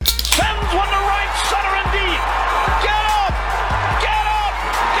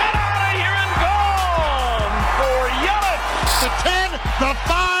the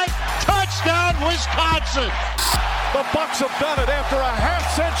 5. Touchdown, Wisconsin. The Bucks have done it after a half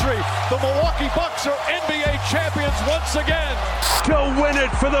century. The Milwaukee Bucks are NBA champions once again. To win it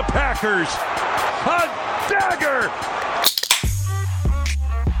for the Packers. A dagger.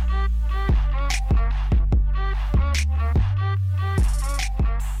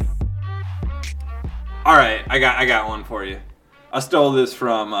 All right, I got one for you. I stole this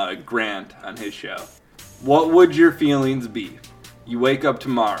from Grant on his show. What would your feelings be? You wake up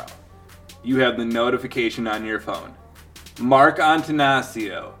tomorrow. You have the notification on your phone. Mark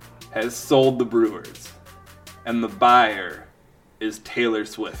Antanasio has sold the Brewers, and the buyer is Taylor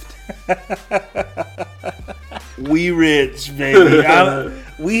Swift. We rich, baby.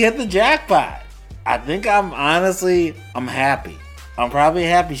 We hit the jackpot. I think I'm happy. I'm probably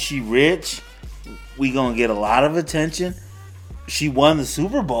happy she rich. We gonna get a lot of attention. She won the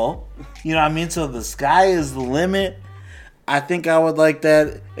Super Bowl. You know what I mean? So the sky is the limit. I think I would like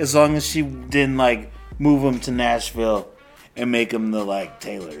that as long as she didn't move him to Nashville and make him the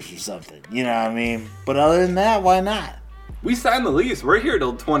Taylors or something. You know what I mean? But other than that, why not? We signed the lease. We're here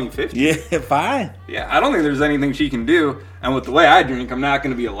till 2050. Yeah, fine. Yeah, I don't think there's anything she can do. And with the way I drink, I'm not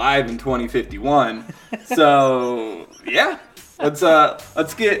going to be alive in 2051. So, yeah. Let's start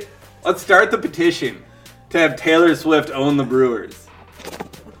the petition to have Taylor Swift own the Brewers.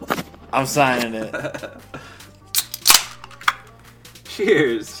 I'm signing it.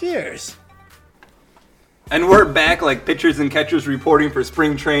 Cheers. Cheers. And we're back like pitchers and catchers reporting for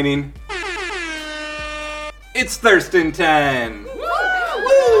spring training. It's Thirst and Ten.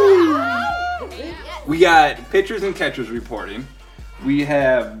 We got pitchers and catchers reporting. We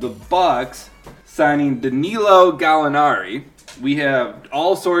have the Bucks signing Danilo Gallinari. We have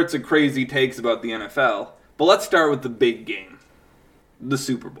all sorts of crazy takes about the NFL. But let's start with the big game, the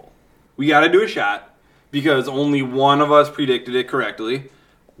Super Bowl. We got to do a shot because only one of us predicted it correctly.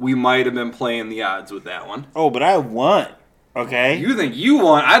 We might have been playing the odds with that one. Oh, but I won. Okay. You think you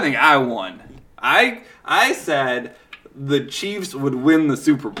won? I think I won. I said the Chiefs would win the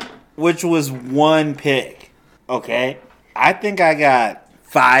Super Bowl. Which was one pick. Okay. I think I got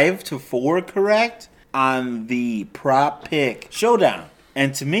 5-4 correct on the prop pick showdown.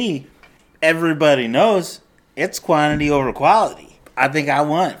 And to me, everybody knows it's quantity over quality. I think I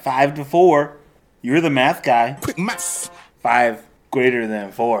won 5-4. You're the math guy. Quick math. 5 greater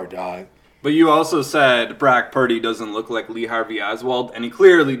than 4, dog. But you also said Brock Purdy doesn't look like Lee Harvey Oswald, and he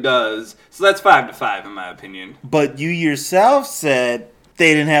clearly does. So that's 5-5 in my opinion. But you yourself said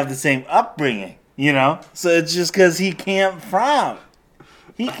they didn't have the same upbringing, you know? So it's just because he can't frown.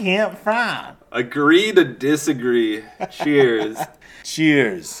 He can't frown. Agree to disagree. Cheers.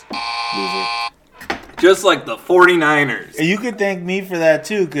 Cheers, loser. Just like the 49ers. And you could thank me for that,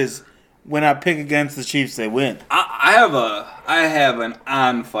 too, because when I pick against the Chiefs, they win. I have an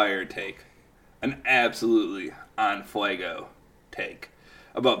on-fire take. An absolutely on fuego take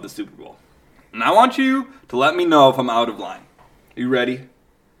about the Super Bowl. And I want you to let me know if I'm out of line. Are you ready?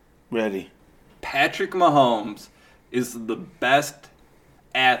 Ready. Patrick Mahomes is the best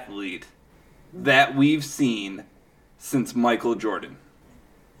athlete that we've seen since Michael Jordan.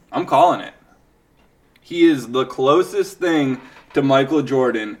 I'm calling it. He is the closest thing to Michael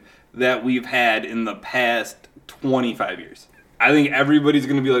Jordan that we've had in the past 25 years. I think everybody's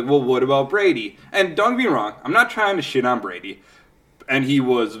going to be like, well, what about Brady? And don't get me wrong, I'm not trying to shit on Brady. And he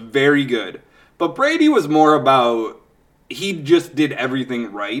was very good. But Brady was more about, he just did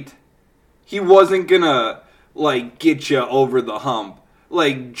everything right. He wasn't going to, get you over the hump.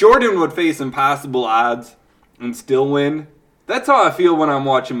 Jordan would face impossible odds and still win. That's how I feel when I'm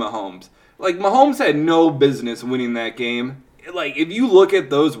watching Mahomes. Mahomes had no business winning that game. If you look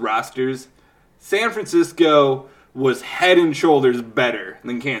at those rosters, San Francisco was head and shoulders better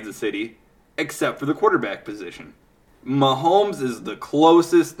than Kansas City, except for the quarterback position. Mahomes is the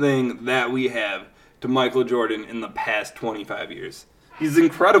closest thing that we have to Michael Jordan in the past 25 years. He's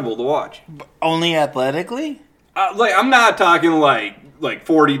incredible to watch. Only athletically? I'm not talking like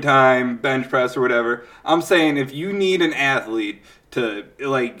 40-time bench press or whatever. I'm saying if you need an athlete to,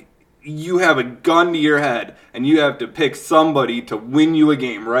 you have a gun to your head and you have to pick somebody to win you a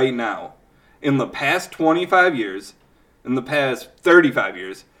game right now. In the past 25 years, in the past 35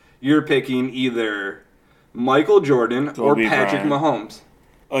 years, you're picking either Michael Jordan or Patrick Mahomes.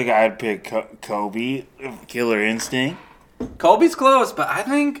 I'd pick Kobe, Killer Instinct. Kobe's close, but I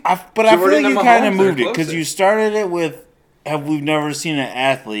think I feel like you kind of moved it because you started it with we've never seen an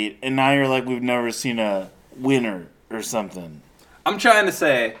athlete, and now you're like we've never seen a winner or something. I'm trying to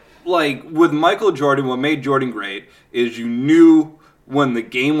say, with Michael Jordan, what made Jordan great is you knew when the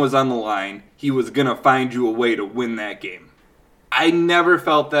game was on the line, he was going to find you a way to win that game. I never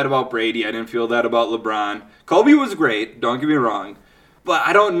felt that about Brady. I didn't feel that about LeBron. Kobe was great, don't get me wrong. But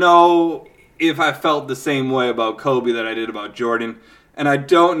I don't know if I felt the same way about Kobe that I did about Jordan. And I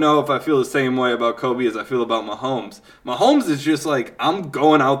don't know if I feel the same way about Kobe as I feel about Mahomes. Mahomes is just like, I'm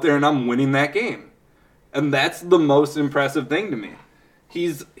going out there and I'm winning that game. And that's the most impressive thing to me.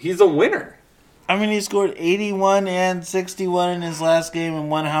 He's a winner. I mean, he scored 81 and 61 in his last game and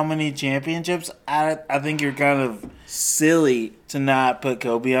won how many championships? I think you're kind of silly to not put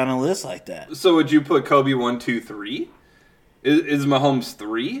Kobe on a list like that. So would you put Kobe 1, 2, 3? Is Mahomes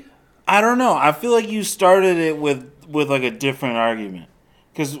 3? I don't know. I feel like you started it with like a different argument.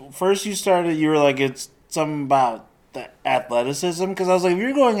 Because first you were like, it's something about the athleticism. Because I was like, if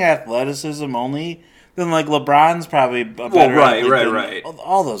you're going athleticism only, then like LeBron's probably a better athlete than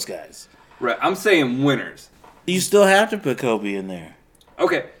all those guys. Right, I'm saying winners. You still have to put Kobe in there.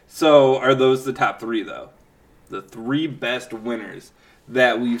 Okay, so are those the top 3, though? The 3 best winners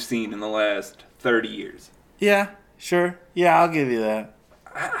that we've seen in the last 30 years. Yeah, sure. Yeah, I'll give you that.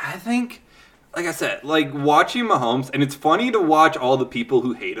 I think, like I said, like watching Mahomes, and it's funny to watch all the people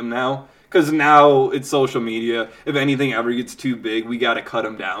who hate him now, because now it's social media. If anything ever gets too big, we got to cut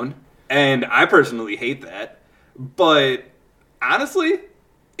him down. And I personally hate that. But honestly,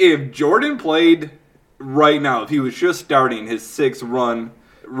 if Jordan played right now, if he was just starting his 6-ring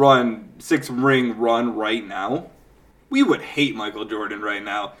run right now, we would hate Michael Jordan right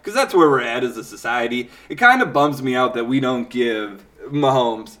now because that's where we're at as a society. It kind of bums me out that we don't give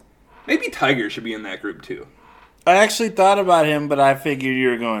Mahomes. Maybe Tiger should be in that group too. I actually thought about him, but I figured you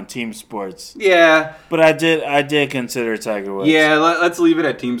were going team sports. Yeah. But I did consider Tiger Woods. Yeah, let's leave it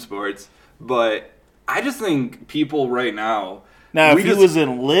at team sports. But I just think people right now... Now, if he was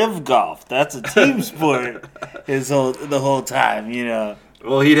in live golf, that's a team sport the whole time, you know.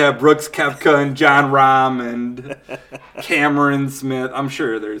 Well, he'd have Brooks Koepka and John Rahm and Cameron Smith. I'm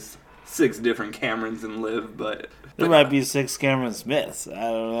sure there's 6 different Camerons in live, but... There might be 6 Cameron Smiths. I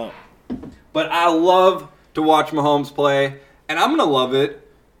don't know. But I love to watch Mahomes play, and I'm going to love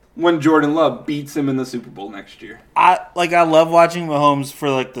it when Jordan Love beats him in the Super Bowl next year. I love watching Mahomes for,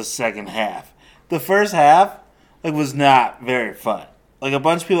 like, the second half. The first half, was not very fun. Like, a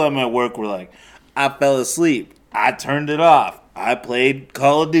bunch of people at my work were like, I fell asleep. I turned it off. I played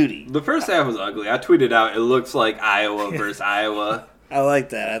Call of Duty. The first half was ugly. I tweeted out, it looks like Iowa versus Iowa. I like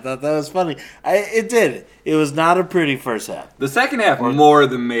that. I thought that was funny. It did. It was not a pretty first half. The second half more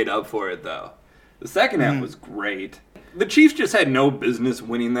than made up for it, though. The second half was great. The Chiefs just had no business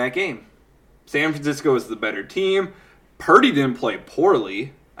winning that game. San Francisco was the better team. Purdy didn't play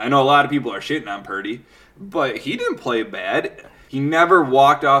poorly. I know a lot of people are shitting on Purdy, but he didn't play bad. He never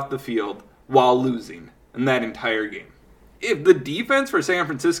walked off the field while losing in that entire game. If the defense for San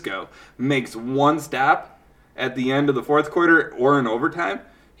Francisco makes one stop at the end of the fourth quarter or in overtime,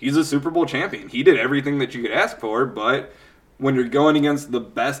 he's a Super Bowl champion. He did everything that you could ask for, but when you're going against the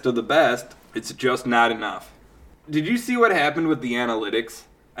best of the best, it's just not enough. Did you see what happened with the analytics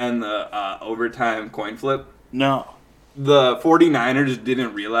and the overtime coin flip? No. The 49ers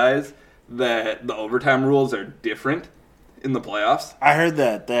didn't realize that the overtime rules are different in the playoffs. I heard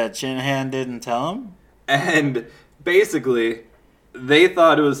that Shanahan didn't tell him. And basically, they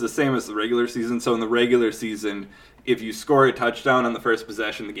thought it was the same as the regular season. So in the regular season, if you score a touchdown on the first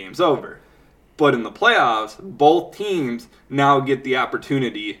possession, the game's over. But in the playoffs, both teams now get the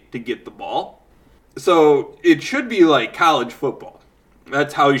opportunity to get the ball. So it should be like college football.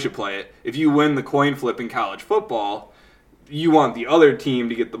 That's how you should play it. If you win the coin flip in college football, you want the other team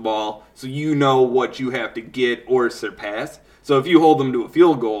to get the ball so you know what you have to get or surpass. So if you hold them to a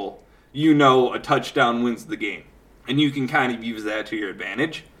field goal, you know a touchdown wins the game. And you can kind of use that to your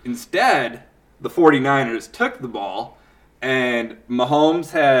advantage. Instead, the 49ers took the ball, and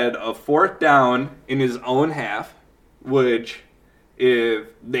Mahomes had a 4th down in his own half, which if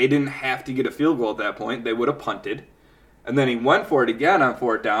they didn't have to get a field goal at that point, they would have punted. And then he went for it again on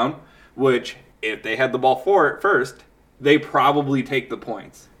 4th down, which if they had the ball for it first, they probably take the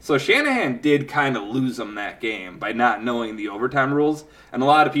points. So Shanahan did kind of lose them that game by not knowing the overtime rules. And a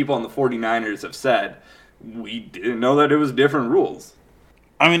lot of people on the 49ers have said, we didn't know that it was different rules.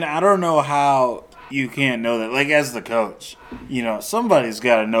 I mean, I don't know how you can't know that. Like, as the coach, somebody's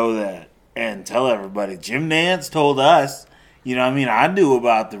got to know that and tell everybody. Jim Nantz told us, I knew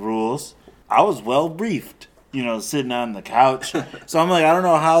about the rules. I was well briefed, sitting on the couch. So I'm like, I don't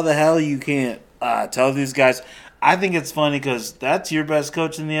know how the hell you can't tell these guys. I think it's funny because that's your best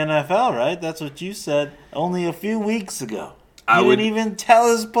coach in the NFL, right? That's what you said only a few weeks ago. He didn't even tell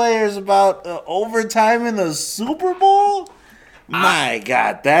his players about overtime in the Super Bowl? My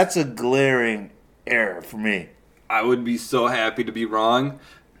God, that's a glaring error for me. I would be so happy to be wrong.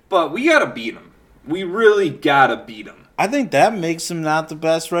 But we got to beat them. We really got to beat them. I think that makes him not the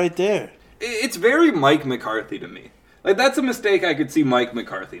best right there. It's very Mike McCarthy to me. Like, that's a mistake I could see Mike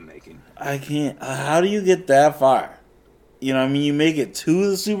McCarthy making. I can't. How do you get that far? You know, I mean, you make it to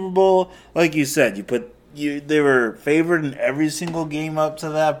the Super Bowl. Like you said, they were favored in every single game up to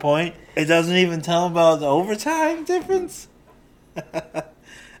that point. It doesn't even tell them about the overtime difference.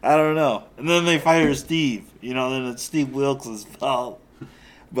 I don't know. And then they fire Steve. You know, then it's Steve Wilkes' fault.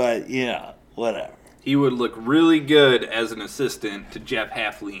 But, you know, whatever. He would look really good as an assistant to Jeff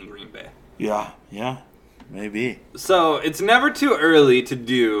Hafley in Green Bay. Yeah, maybe. So it's never too early to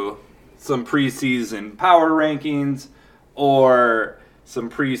do some preseason power rankings or some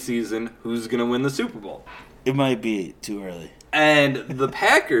preseason who's going to win the Super Bowl. It might be too early. And the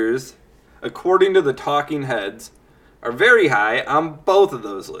Packers, according to the talking heads, are very high on both of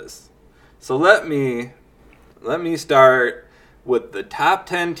those lists. So let me start with the top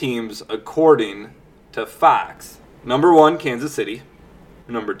 10 teams according to Fox. Number 1, Kansas City.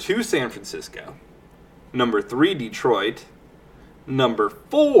 Number 2, San Francisco. Number 3, Detroit. Number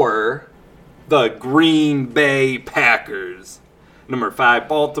 4, the Green Bay Packers. Number 5,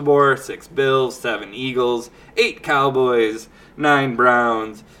 Baltimore. 6, Bills. 7, Eagles. 8, Cowboys. 9,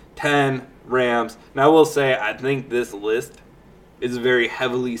 Browns. 10, Rams. Now, I will say, I think this list is very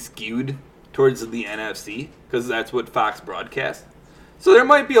heavily skewed towards the NFC because that's what Fox broadcasts. So there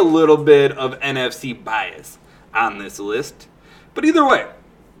might be a little bit of NFC bias on this list. But either way,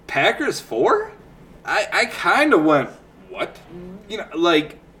 Packers 4? I kind of went, what? You know,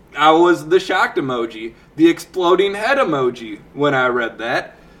 like, I was the shocked emoji, the exploding head emoji when I read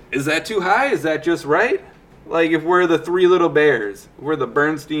that. Is that too high? Is that just right? Like, if we're the Three Little Bears, we're the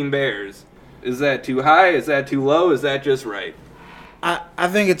Bernstein Bears, is that too high? Is that too low? Is that just right? I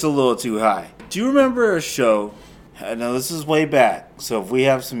think it's a little too high. Do you remember a show? Now, this is way back, so if we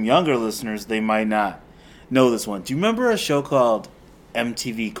have some younger listeners, they might not know this one. Do you remember a show called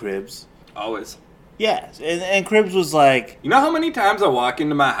MTV Cribs? Always. Yes, and Cribs was like... You know how many times I walk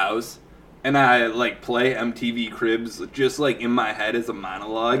into my house and I, like, play MTV Cribs just, like, in my head as a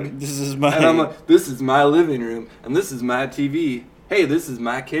monologue? This is my... And I'm like, this is my living room, and this is my TV. Hey, this is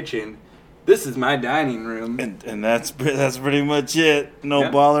my kitchen. This is my dining room. And that's pretty much it. No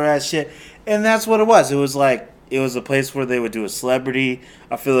baller-ass shit. And that's what it was. It was like... It was a place where they would do a celebrity.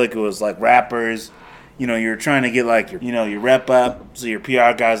 I feel like it was like rappers. You know, you're trying to get like your rep up. So your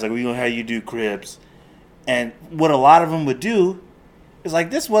PR guys like, we gonna have you do Cribs. And what a lot of them would do is like,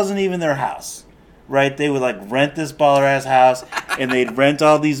 this wasn't even their house, right? They would like rent this baller ass house, and they'd rent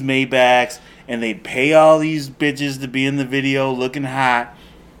all these Maybachs, and they'd pay all these bitches to be in the video looking hot.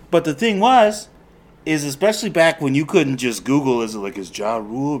 But the thing is especially back when you couldn't just Google, is Ja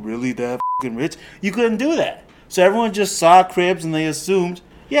Rule really that fucking rich? You couldn't do that. So everyone just saw Cribs and they assumed,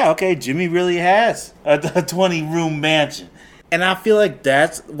 yeah, okay, Jimmy really has a 20-room mansion. And I feel like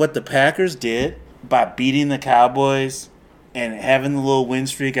that's what the Packers did by beating the Cowboys and having the little win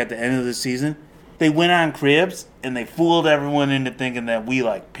streak at the end of the season. They went on Cribs and they fooled everyone into thinking that we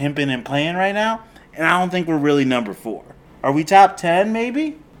like pimping and playing right now. And I don't think we're really number 4. Are we top 10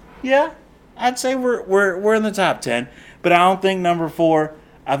 maybe? Yeah, I'd say we're in the top 10. But I don't think number 4.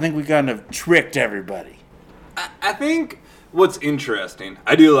 I think we kind of tricked everybody. I think what's interesting,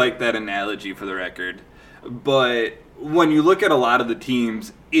 I do like that analogy for the record, but when you look at a lot of the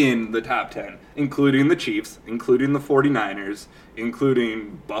teams in the top 10, including the Chiefs, including the 49ers,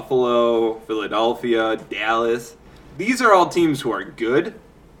 including Buffalo, Philadelphia, Dallas, these are all teams who are good,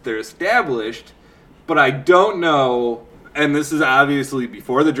 they're established, but I don't know, and this is obviously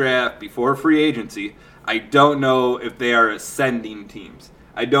before the draft, before free agency, I don't know if they are ascending teams.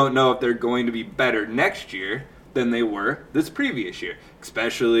 I don't know if they're going to be better next year than they were this previous year.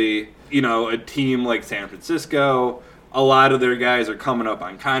 Especially, a team like San Francisco, a lot of their guys are coming up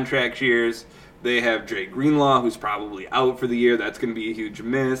on contract years. They have Dre Greenlaw, who's probably out for the year. That's going to be a huge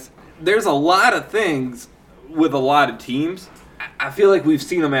miss. There's a lot of things with a lot of teams. I feel like we've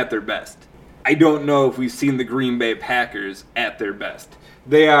seen them at their best. I don't know if we've seen the Green Bay Packers at their best.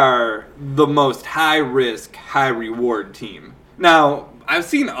 They are the most high-risk, high-reward team. Now, I've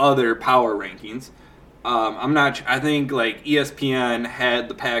seen other power rankings. I think like ESPN had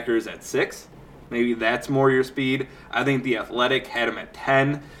the Packers at 6. Maybe that's more your speed. I think The Athletic had them at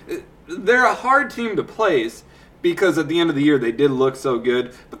 10. They're a hard team to place because at the end of the year they did look so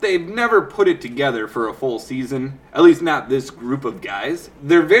good, but they've never put it together for a full season, at least not this group of guys.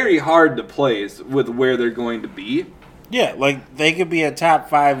 They're very hard to place with where they're going to be. Yeah, like they could be a top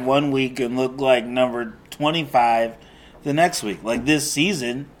 5 one week and look like number 25 the next week. Like this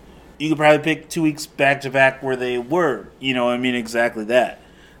season, You could probably pick 2 weeks back-to-back where they were. You know what I mean? Exactly that.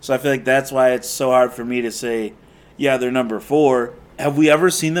 So I feel like that's why it's so hard for me to say, yeah, they're number 4. Have we ever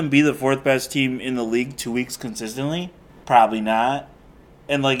seen them be the 4th best team in the league 2 weeks consistently? Probably not.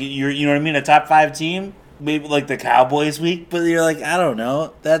 And, like, you know what I mean? A top 5 team? Maybe, like, the Cowboys week? But you're like, I don't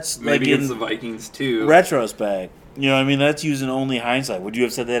know. That's, maybe like, it's the Vikings, too. Retrospect. You know what I mean? That's using only hindsight. Would you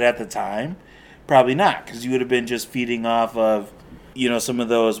have said that at the time? Probably not, because you would have been just feeding off of, you know, some of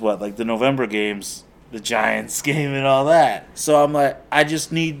those, like the November games, the Giants game and all that. So I'm like, I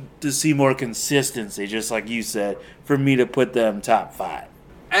just need to see more consistency, just like you said, for me to put them top 5.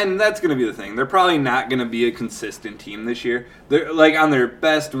 And that's going to be the thing. They're probably not going to be a consistent team this year. They're like on their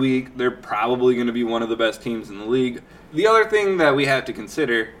best week, they're probably going to be one of the best teams in the league. The other thing that we have to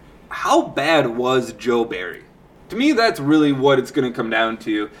consider, how bad was Joe Barry? To me, that's really what it's going to come down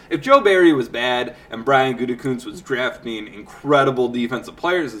to. If Joe Barry was bad and Brian Gutekunst was drafting incredible defensive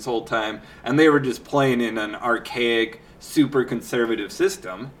players this whole time, and they were just playing in an archaic, super conservative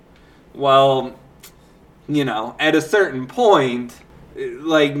system, well, you know, at a certain point,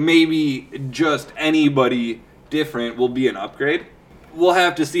 like maybe just anybody different will be an upgrade. We'll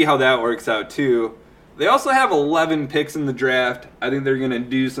have to see how that works out too. They also have 11 picks in the draft. I think they're going to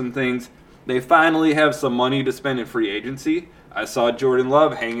do some things. They finally have some money to spend in free agency. I saw Jordan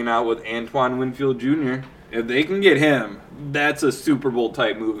Love hanging out with Antoine Winfield Jr. If they can get him, that's a Super Bowl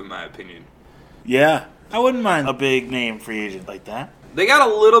type move in my opinion. Yeah, I wouldn't mind a big name free agent like that. They got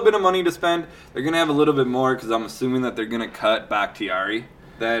a little bit of money to spend. They're going to have a little bit more because I'm assuming that they're going to cut Bakhtiari.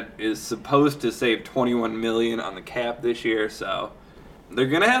 That is supposed to save $21 million on the cap this year, so they're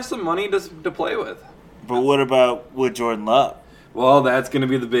going to have some money to play with. But what about with Jordan Love? Well, that's going to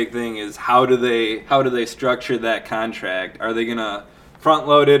be the big thing is how do they structure that contract? Are they going to front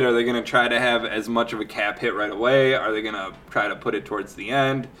load it? Are they going to try to have as much of a cap hit right away? Are they going to try to put it towards the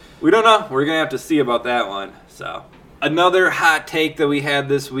end? We don't know. We're going to have to see about that one. So, another hot take that we had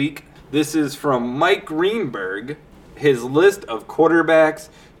this week. This is from Mike Greenberg. His list of quarterbacks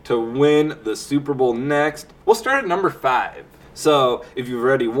to win the Super Bowl next. We'll start at number 5. So, if you've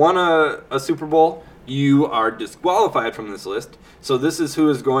already won a Super Bowl, you are disqualified from this list. So this is who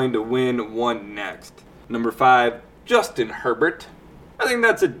is going to win one next. Number 5, Justin Herbert. I think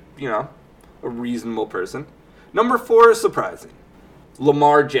that's a reasonable person. Number 4 is surprising.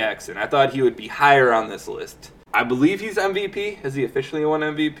 Lamar Jackson. I thought he would be higher on this list. I believe he's MVP. Has he officially won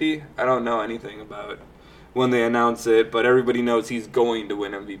MVP? I don't know anything about when they announce it, but everybody knows he's going to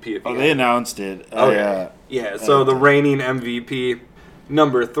win MVP. They announced it. Yeah, so the reigning MVP.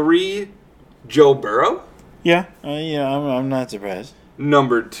 Number 3, Joe Burrow. Yeah, I'm not surprised.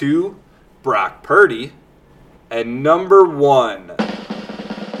 Number 2, Brock Purdy. And number 1,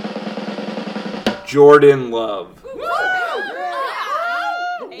 Jordan Love.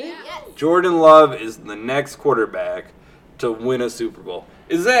 Jordan Love is the next quarterback to win a Super Bowl.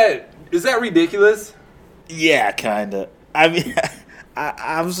 Is that ridiculous? Yeah, kind of. I mean,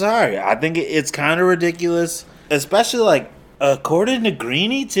 I'm sorry. I think it's kind of ridiculous, especially like according to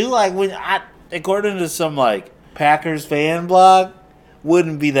Greeny too. Like according to some like Packers fan blog,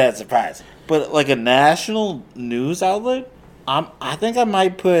 wouldn't be that surprising. But like a national news outlet, I think I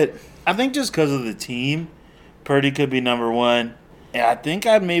might put. I think just because of the team, Purdy could be number 1. And I think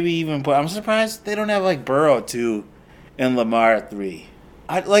I'd maybe even put. I'm surprised they don't have like Burrow 2 and Lamar 3.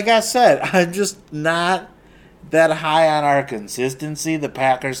 Like I said, I'm just not that high on our consistency, the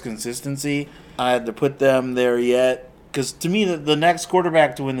Packers' consistency. I had to put them there yet. Because to me, the next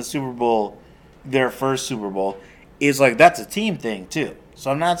quarterback to win the Super Bowl, their first Super Bowl, is like that's a team thing too.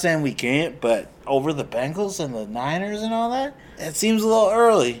 So I'm not saying we can't, but over the Bengals and the Niners and all that, it seems a little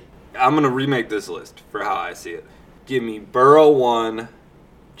early. I'm going to remake this list for how I see it. Give me Burrow 1,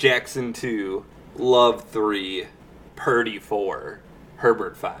 Jackson 2, Love 3, Purdy 4,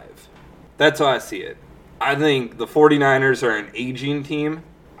 Herbert 5. That's how I see it. I think the 49ers are an aging team.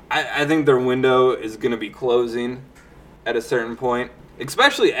 I think their window is going to be closing at a certain point,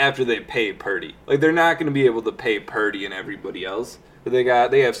 especially after they pay Purdy. Like, they're not going to be able to pay Purdy and everybody else. They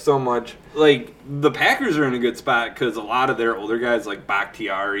have so much. Like, the Packers are in a good spot because a lot of their older guys, like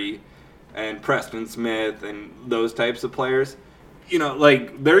Bakhtiari and Preston Smith and those types of players,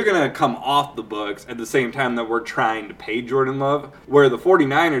 like, they're going to come off the books at the same time that we're trying to pay Jordan Love, where the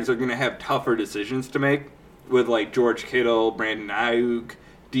 49ers are going to have tougher decisions to make with, like, George Kittle, Brandon Ayuk,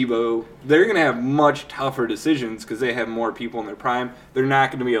 Debo. They're going to have much tougher decisions because they have more people in their prime. They're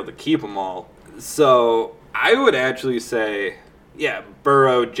not going to be able to keep them all. So I would actually say, yeah,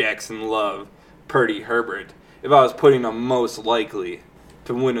 Burrow, Jackson, Love, Purdy, Herbert, if I was putting them most likely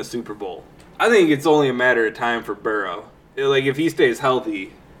to win a Super Bowl. I think it's only a matter of time for Burrow. Like, if he stays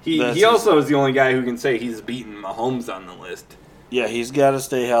healthy, He also is the only guy who can say he's beaten Mahomes on the list. Yeah, he's got to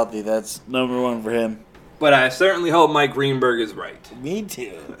stay healthy. That's number one for him. But I certainly hope Mike Greenberg is right. Me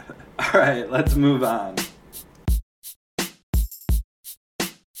too. All right, let's move on.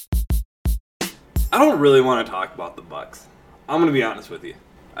 I don't really want to talk about the Bucs. I'm going to be honest with you.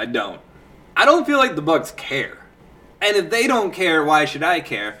 I don't. I don't feel like the Bucs care. And if they don't care, why should I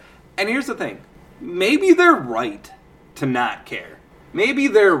care? And here's the thing. Maybe they're right to not care. Maybe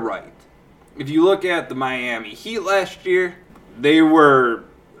they're right. If you look at the Miami Heat last year, they were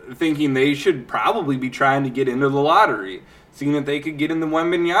thinking they should probably be trying to get into the lottery, seeing if they could get in the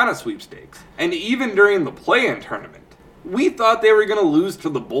Wembanyama sweepstakes. And even during the play-in tournament, we thought they were going to lose to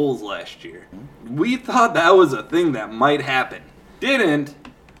the Bulls last year. We thought that was a thing that might happen. Didn't,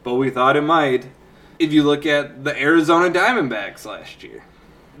 but we thought it might. If you look at the Arizona Diamondbacks last year,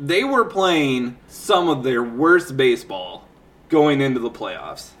 they were playing some of their worst baseball going into the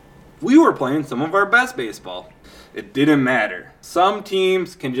playoffs. We were playing some of our best baseball. It didn't matter. Some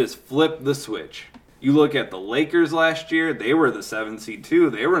teams can just flip the switch. You look at the Lakers last year, they were the 7 seed too.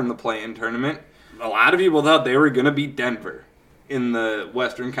 They were in the play-in tournament. A lot of people thought they were going to beat Denver in the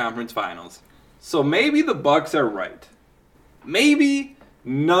Western Conference Finals. So maybe the Bucs are right. Maybe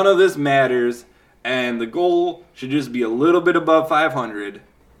none of this matters, and the goal should just be a little bit above 500.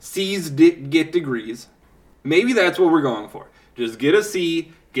 C's get degrees. Maybe that's what we're going for. Just get a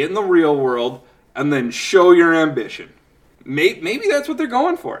C, get in the real world, and then show your ambition. Maybe that's what they're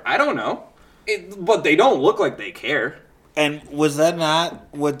going for. I don't know. But they don't look like they care. And was that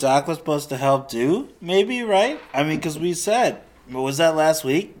not what Doc was supposed to help do? Maybe, right? I mean, because we said, was that last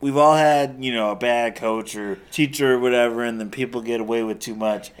week? We've all had, a bad coach or teacher or whatever, and then people get away with too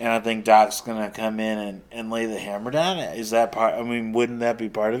much. And I think Doc's going to come in and lay the hammer down. Is that part? I mean, wouldn't that be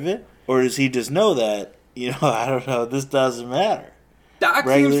part of it? Or does he just know that, I don't know, this doesn't matter? Doc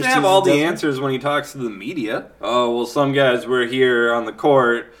seems to have all the answers when he talks to the media. Oh, well, some guys were here on the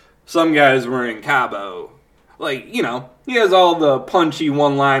court. Some guys were in Cabo. He has all the punchy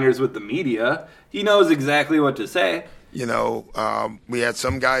one-liners with the media. He knows exactly what to say. We had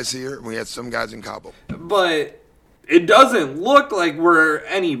some guys here, and we had some guys in Cabo. But it doesn't look like we're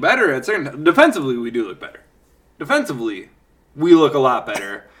any better at certain... Defensively, we do look better. Defensively, we look a lot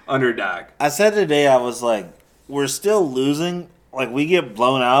better under Doc. I said today, I was like, we're still losing. We get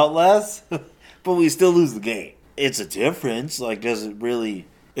blown out less, but we still lose the game. It's a difference. Does it really...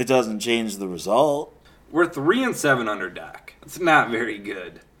 It doesn't change the result. We're 3-7 under Doc. It's not very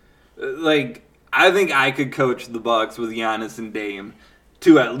good. I think I could coach the Bucs with Giannis and Dame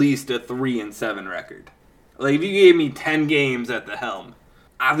to at least a 3-7 record. If you gave me 10 games at the helm,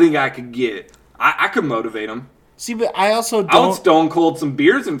 I think I could get. I could motivate them. See, but I also don't. I would stone cold some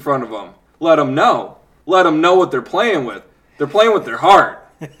beers in front of them. Let them know. Let them know what they're playing with. They're playing with their heart.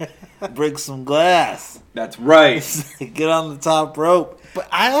 Break some glass. That's right. Get on the top rope. But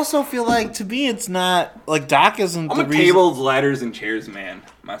I also feel like, to me, it's not... Doc isn't I'm the a reason... tables, ladders, and chairs man,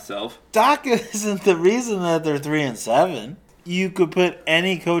 myself. Doc isn't the reason that they're 3-7. You could put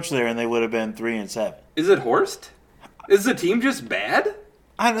any coach there and they would have been 3-7. Is it Horst? Is the team just bad?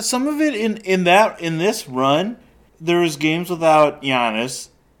 Some of it in this run, there was games without Giannis,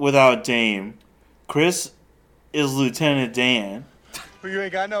 without Dame. Chris is Lieutenant Dan. But you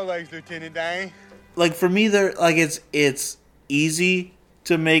ain't got no legs, Lieutenant Dan. For me, it's easy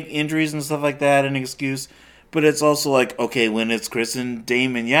to make injuries and stuff like that an excuse, but it's also okay, when it's Chris and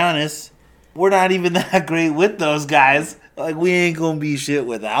Dame and Giannis, we're not even that great with those guys. We ain't gonna be shit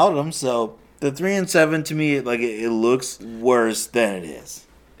without them. So the 3-7 to me, it looks worse than it is.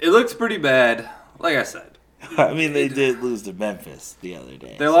 It looks pretty bad. Like I said, I mean, they did lose to Memphis the other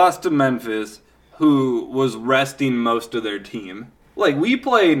day. They lost to Memphis, who was resting most of their team. We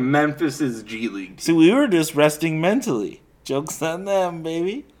played Memphis's G League team. So we were just resting mentally. Joke's on them,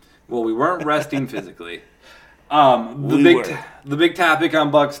 baby. Well, we weren't resting physically. The big topic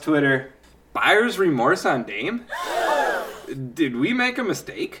on Bucks Twitter: buyer's remorse on Dame. Did we make a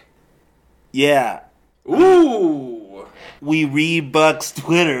mistake? Yeah. Ooh. We read Bucks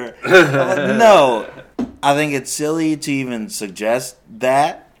Twitter. No. I think it's silly to even suggest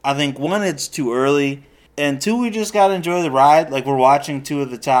that. I think, one, it's too early. And two, we just got to enjoy the ride. We're watching two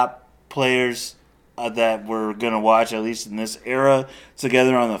of the top players that we're going to watch, at least in this era,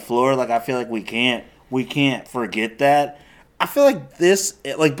 together on the floor. I feel like we can't forget that. I feel like this,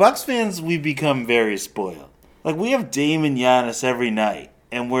 Bucks fans, we've become very spoiled. We have Dame and Giannis every night,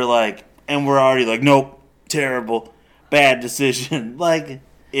 and we're already nope, terrible, bad decision.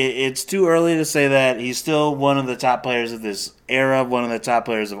 It's too early to say that. He's still one of the top players of this era, one of the top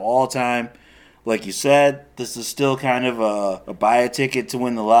players of all time. Like you said, this is still kind of a buy a ticket to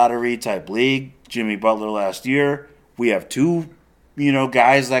win the lottery type league. Jimmy Butler last year. We have two,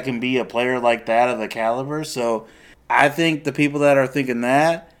 guys that can be a player like that of the caliber. So I think the people that are thinking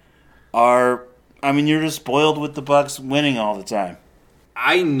that are, you're just spoiled with the Bucks winning all the time.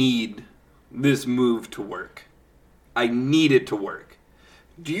 I need this move to work. I need it to work.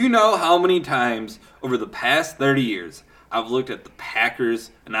 Do you know how many times over the past 30 years I've looked at the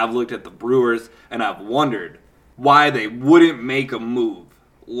Packers and I've looked at the Brewers and I've wondered why they wouldn't make a move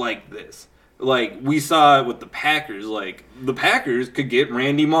like this? Like, we saw it with the Packers. Like, the Packers could get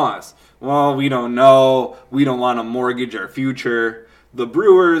Randy Moss. Well, we don't know. We don't want to mortgage our future. The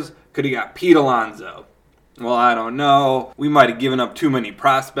Brewers could have got Pete Alonso. Well, I don't know. We might have given up too many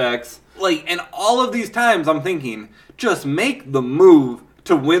prospects. Like, and all of these times I'm thinking, just make the move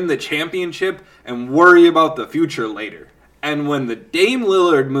to win the championship and worry about the future later. And when the Dame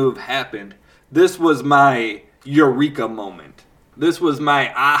Lillard move happened, this was my eureka moment. This was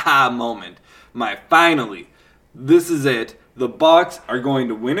my aha moment. My finally, this is it. The Bucks are going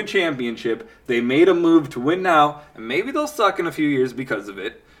to win a championship. They made a move to win now, and maybe they'll suck in a few years because of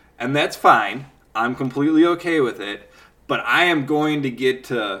it. And that's fine. I'm completely okay with it. But I am going to get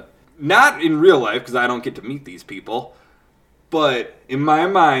to, not in real life because I don't get to meet these people, but in my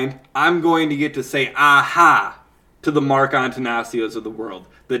mind, I'm going to get to say aha to the Mark Antanassios of the world,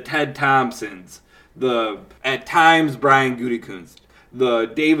 the Ted Thompsons, the, at times, Brian Gutekunst, the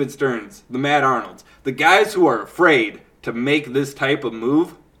David Stearns, the Matt Arnolds, the guys who are afraid to make this type of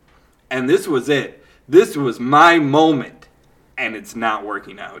move. And this was it. This was my moment, and it's not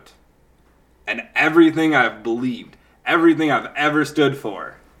working out. And everything I've believed, everything I've ever stood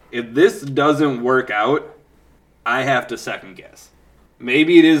for, if this doesn't work out, I have to second guess.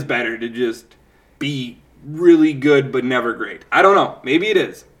 Maybe it is better to just be really good but never great. I don't know. Maybe it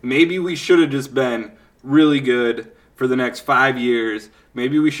is. Maybe we should have just been really good for the next 5 years.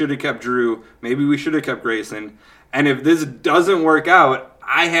 Maybe we should have kept Drew. Maybe we should have kept Grayson. And if this doesn't work out,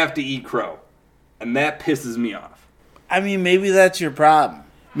 I have to eat crow. And that pisses me off. Maybe that's your problem.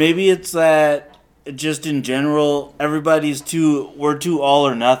 Maybe it's that just in general, we're too all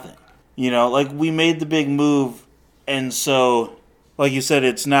or nothing. Like we made the big move, and so, like you said,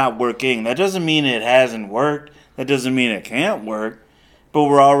 it's not working. That doesn't mean it hasn't worked. That doesn't mean it can't work. But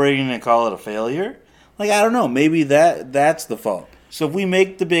we're already going to call it a failure? Like, I don't know. Maybe that's the fault. So if we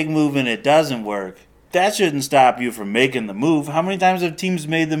make the big move and it doesn't work, that shouldn't stop you from making the move. How many times have teams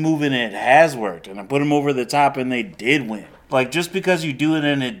made the move and it has worked? And I put them over the top and they did win. Like, just because you do it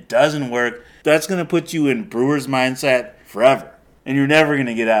and it doesn't work, that's going to put you in Brewers mindset forever. And you're never going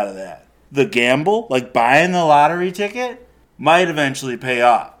to get out of that. The gamble, like buying the lottery ticket, might eventually pay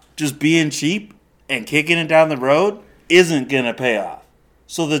off. Just being cheap and kicking it down the road isn't going to pay off.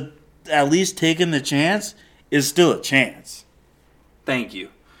 So at least taking the chance is still a chance. Thank you.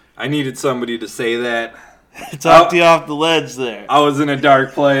 I needed somebody to say that. Talked you off the ledge there. I was in a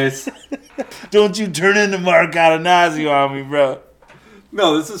dark place. Don't you turn into Mark Antanassio on me, bro.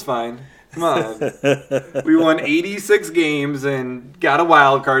 No, this is fine. Come on. We won 86 games and got a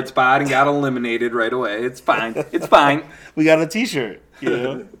wild card spot and got eliminated right away. It's fine. It's fine. We got a t-shirt,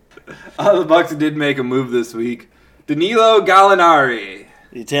 The Bucks did make a move this week. Danilo Gallinari.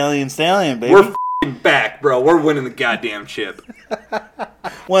 The Italian stallion, baby. We're back, bro. We're winning the goddamn chip.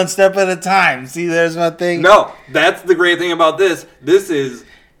 One step at a time. See, there's my thing. No, that's the great thing about this. This is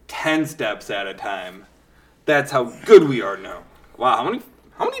 10 steps at a time. That's how good we are now. Wow,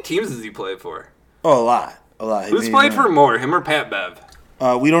 how many teams does he play for? Oh, a lot. Who's played for more, him or Pat Bev?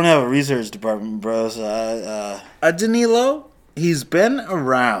 We don't have a research department, bros. Danilo, he's been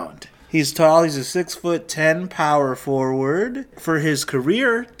around. He's tall. He's a 6'10" power forward. For his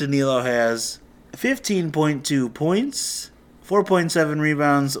career, Danilo has 15.2 points, 4.7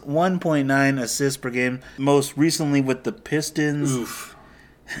 rebounds, 1.9 assists per game. Most recently with the Pistons. Oof.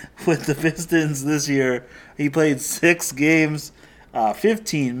 With the Pistons this year, he played 6 games,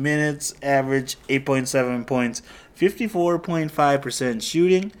 15 minutes, average 8.7 points, 54.5%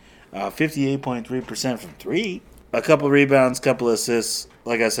 shooting, 58.3% from 3. A couple rebounds, couple assists.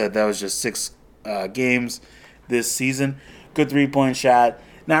 Like I said, that was just 6 games this season. Good 3-point shot.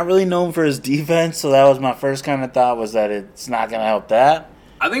 Not really known for his defense, so that was my first kind of thought, was that it's not going to help that.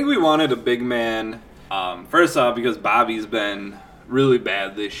 I think we wanted a big man, first off, because Bobby's been really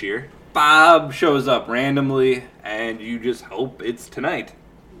bad this year. Bob shows up randomly, and you just hope it's tonight.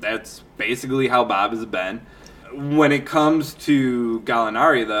 That's basically how Bob has been. When it comes to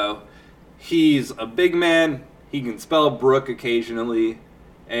Gallinari, though, he's a big man. He can spell Brook occasionally,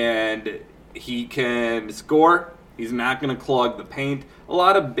 and he can score. He's not going to clog the paint. A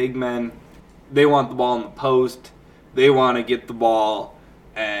lot of big men they want the ball in the post. They want to get the ball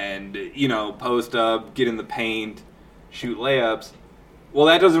and, post up, get in the paint, shoot layups. Well,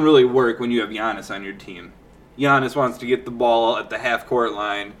 that doesn't really work when you have Giannis on your team. Giannis wants to get the ball at the half-court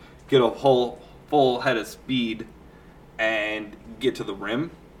line, get a whole full head of speed, and get to the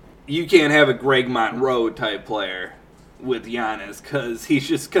rim. You can't have a Greg Monroe type player with Giannis because he's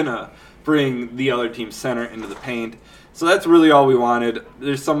just going to bring the other team's center into the paint. So that's really all we wanted.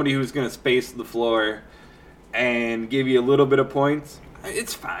 There's somebody who's going to space the floor and give you a little bit of points.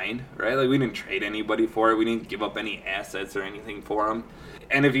 It's fine, right? Like, we didn't trade anybody for it. We didn't give up any assets or anything for him.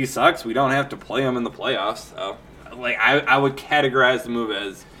 And if he sucks, we don't have to play him in the playoffs. So, I would categorize the move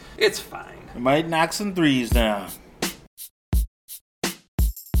as it's fine. It might knock some threes down.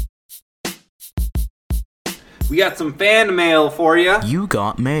 We got some fan mail for you. You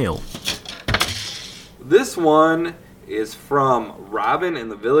got mail. This one is from Robin in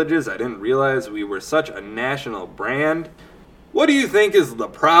the Villages. I didn't realize we were such a national brand. What do you think is the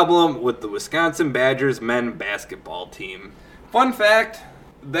problem with the Wisconsin Badgers men basketball team? Fun fact,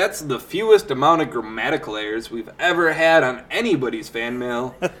 that's the fewest amount of grammatical errors we've ever had on anybody's fan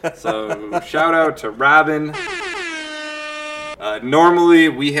mail. So shout out to Robin. Normally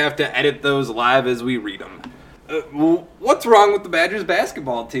we have to edit those live as we read them. What's wrong with the Badgers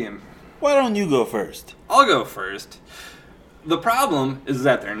basketball team? Why don't you go first? I'll go first. The problem is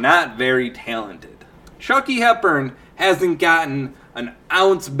that they're not very talented. Chucky Hepburn hasn't gotten an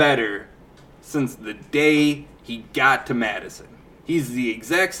ounce better since the day he got to Madison. He's the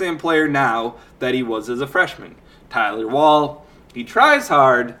exact same player now that he was as a freshman. Tyler Wall, he tries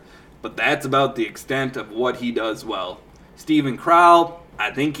hard, but that's about the extent of what he does well. Steven Crowell,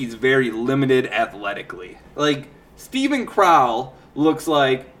 I think he's very limited athletically. Like, Steven Crowell looks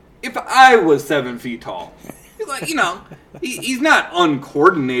like if I was 7 feet tall. He's like, he's not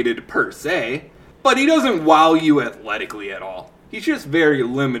uncoordinated per se, but he doesn't wow you athletically at all. He's just very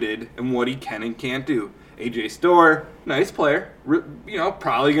limited in what he can and can't do. AJ Storr, nice player,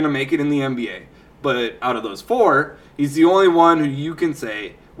 probably going to make it in the NBA. But out of those four, he's the only one who you can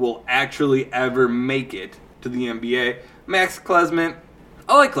say will actually ever make it to the NBA. Max Klesmit,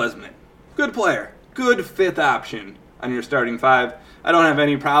 I like Klesmit. Good player. Good fifth option on your starting five. I don't have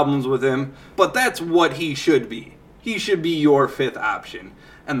any problems with him, but that's what he should be. He should be your fifth option.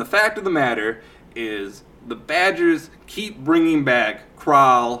 And the fact of the matter is the Badgers keep bringing back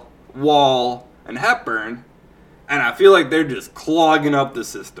Crowell, Wall, and Hepburn, and I feel like they're just clogging up the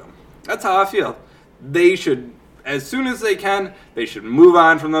system. That's how I feel. They should, as soon as they can, they should move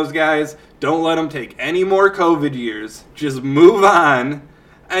on from those guys. Don't let them take any more COVID years. Just move on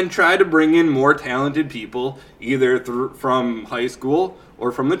and try to bring in more talented people, either from high school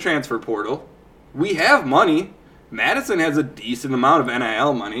or from the transfer portal. We have money. Madison has a decent amount of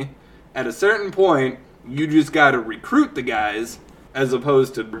NIL money. At a certain point, you just got to recruit the guys as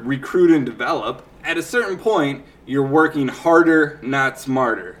opposed to recruit and develop. At a certain point, you're working harder, not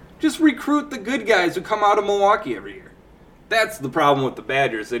smarter. Just recruit the good guys who come out of Milwaukee every year. That's the problem with the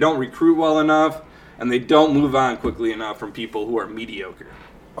Badgers. They don't recruit well enough, and they don't move on quickly enough from people who are mediocre.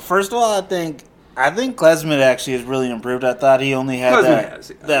 First of all, I think Klesmit actually has really improved. I thought he only had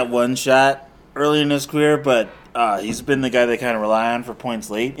that one shot early in his career, but he's been the guy they kind of rely on for points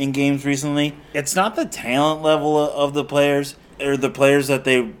late in games recently. It's not the talent level of the players or the players that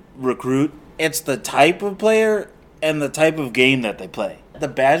they recruit. It's the type of player and the type of game that they play. The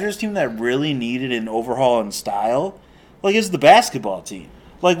Badgers team that really needed an overhaul in style, is the basketball team.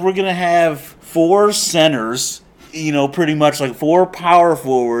 We're going to have four centers, pretty much like four power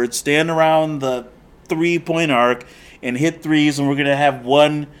forwards stand around the three-point arc and hit threes, and we're going to have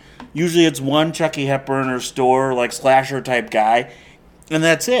one, usually it's one Chucky Hepburn or Storr, slasher type guy, and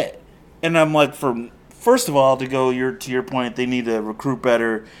that's it. And I'm first of all, to your point, they need to recruit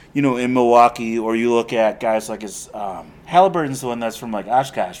better, in Milwaukee, or you look at guys like Halliburton's the one that's from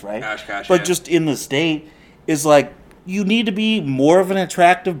Oshkosh, right? Oshkosh, but just in the state is you need to be more of an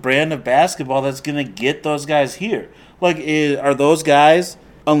attractive brand of basketball that's going to get those guys here. Are those guys,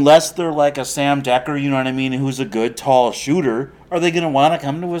 unless they're a Sam Decker, you know what I mean, who's a good tall shooter, are they going to want to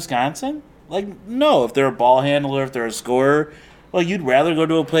come to Wisconsin? No. If they're a ball handler, if they're a scorer, you'd rather go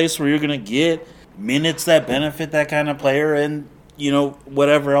to a place where you're going to get minutes that benefit that kind of player and,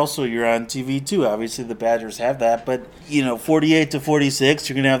 whatever else you're on TV too. Obviously the Badgers have that, but 48-46,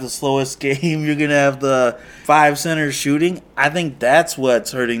 you're going to have the slowest game. You're going to have the five centers shooting. I think that's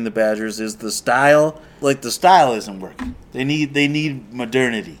what's hurting the Badgers is the style. The style isn't working. They need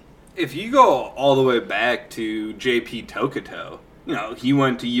modernity. If you go all the way back to J.P. Tokoto, he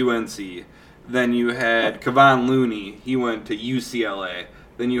went to UNC. Then you had Kevon Looney. He went to UCLA.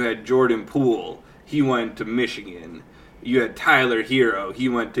 Then you had Jordan Poole. He went to Michigan. You had Tyler Hero. He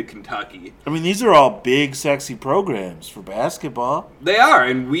went to Kentucky. I mean, these are all big, sexy programs for basketball. They are,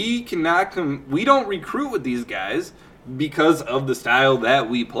 and we cannot we don't recruit with these guys because of the style that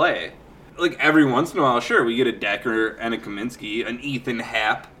we play. Like, every once in a while, sure, we get a Decker and a Kaminsky, an Ethan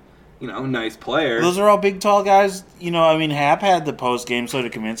Happ, nice player. Those are all big, tall guys. Happ had the post game, so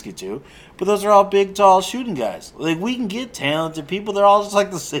did Kaminsky too. But those are all big, tall shooting guys. Like, we can get talented people. They're all just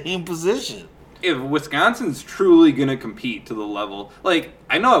like the same position. If Wisconsin's truly going to compete to the level, like,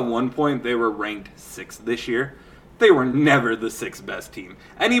 I know at one point they were ranked 6th this year. They were never the 6th best team.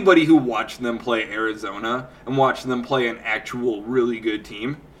 Anybody who watched them play Arizona and watched them play an actual really good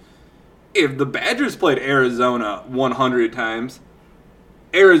team, if the Badgers played Arizona 100 times,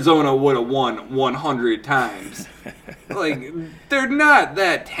 Arizona would have won 100 times. Like, they're not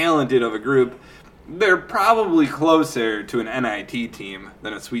that talented of a group. They're probably closer to an NIT team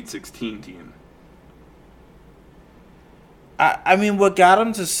than a Sweet 16 team. What got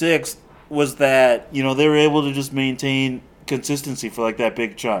them to 6th was that, they were able to just maintain consistency for, like, that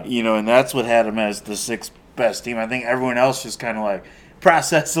big chunk. And that's what had them as the 6th best team. I think everyone else just kind of, like,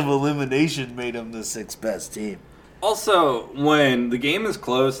 process of elimination made them the 6th best team. Also, when the game is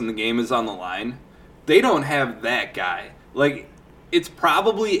close and the game is on the line, they don't have that guy. Like, it's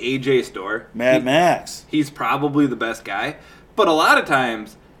probably AJ Storr. Mad Max. He's probably the best guy. But a lot of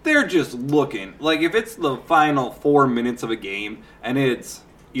times, they're just looking. Like, if it's the final 4 minutes of a game and it's,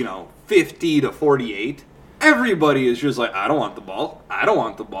 50 to 48, everybody is just like, I don't want the ball. I don't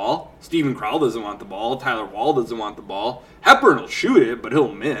want the ball. Steven Krall doesn't want the ball. Tyler Wall doesn't want the ball. Hepburn will shoot it, but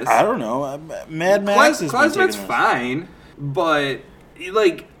he'll miss. I don't know. Mad Max is Klesmet's fine, but,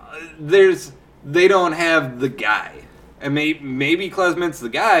 like, they don't have the guy. And maybe Klesmet's the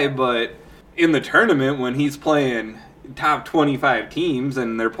guy, but in the tournament when he's playing top 25 teams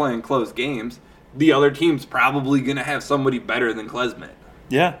and they're playing close games, the other team's probably going to have somebody better than Klesmet.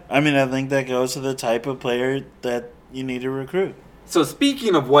 Yeah, I think that goes to the type of player that you need to recruit. So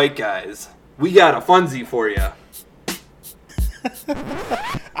speaking of white guys, we got a funzie for you.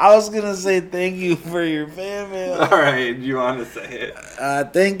 I was going to say thank you for your fan mail. All right, you want to say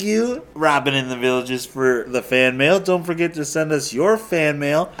it? Thank you, Robin in the Villages, for the fan mail. Don't forget to send us your fan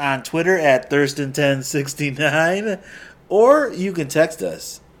mail on Twitter at Thirst and Ten 69, or you can text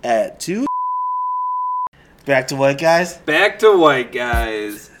us at 2. Back to white guys? Back to white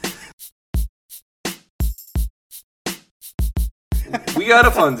guys. We got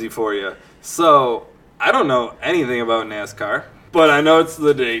a funzie for you. So, I don't know anything about NASCAR, but I know it's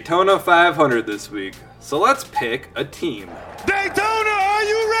the Daytona 500 this week. So let's pick a team. Daytona, are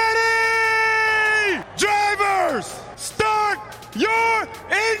you ready? Drivers, start your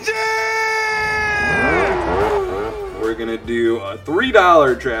engine! We're going to do a $3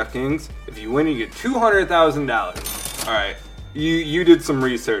 DraftKings. If you win, you get $200,000. All right, you did some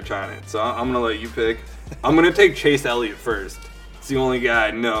research on it, so I'm going to let you pick. I'm going to take Chase Elliott first. It's the only guy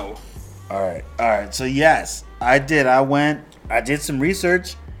I know. All right. So, yes, I did. I did some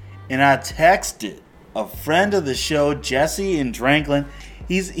research, and I texted a friend of the show, Jesse in Dranklin.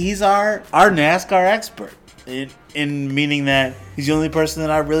 He's our NASCAR expert, in meaning that he's the only person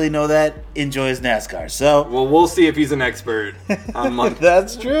that I really know that enjoys NASCAR. So, well, we'll see if he's an expert on Monday.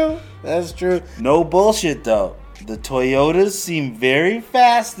 That's true. No bullshit, though. The Toyotas seem very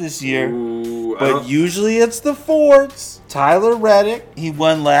fast this year, but usually it's the Fords. Tyler Reddick, he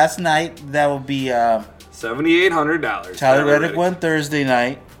won last night. That will be $7,800. Tyler Reddick won Thursday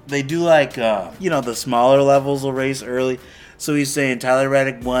night. They do like, the smaller levels will race early. So he's saying Tyler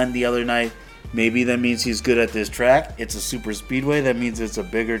Reddick won the other night. Maybe that means he's good at this track. It's a super speedway. That means it's a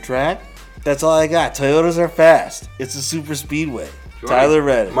bigger track. That's all I got. Toyotas are fast. It's a super speedway. Tyler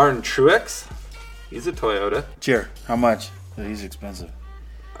Reddick. Martin Truex. He's a Toyota. Sure. How much? He's expensive.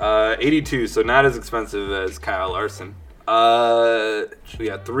 82, so not as expensive as Kyle Larson. We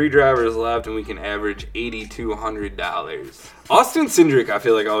got 3 drivers left, and we can average $8,200. Austin Cindric, I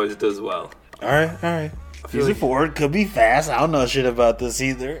feel like, always does well. All right. He's a Ford. Could be fast. I don't know shit about this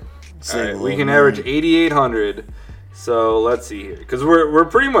either. All right, we can average $8,800. So let's see here, because we're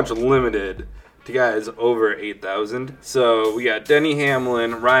pretty much limited to guys over 8,000. So we got Denny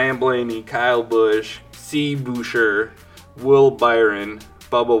Hamlin, Ryan Blaney, Kyle Busch, C. Boucher, Will Byron,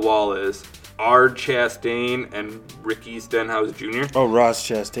 Bubba Wallace, R. Chastain, and Ricky Stenhouse Jr. Oh, Ross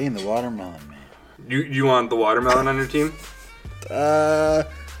Chastain, the watermelon man. You want the watermelon on your team? I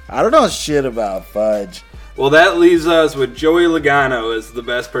don't know shit about fudge. Well, that leaves us with Joey Logano as the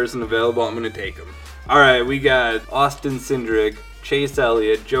best person available. I'm going to take him. All right, we got Austin Cindric, Chase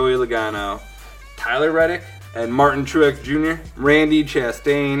Elliott, Joey Logano, Tyler Reddick. and Martin Truex Jr., Randy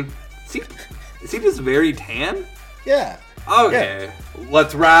Chastain. Is he just very tan? Yeah. Okay,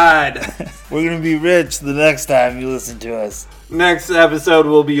 let's ride. We're going to be rich the next time you listen to us. Next episode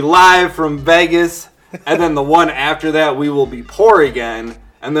will be live from Vegas, and then the one after that we will be poor again,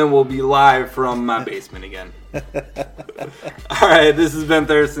 and then we'll be live from my basement again. All right, this has been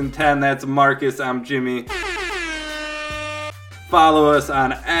Thirst and Ten. That's Marcus. I'm Jimmy. Follow us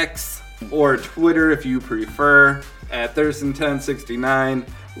on X or Twitter if you prefer at Thirst and 1069.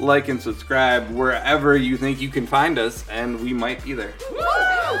 Like and subscribe wherever you think you can find us, and we might be there.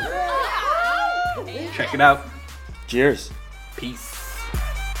 Check it out. Cheers. Peace.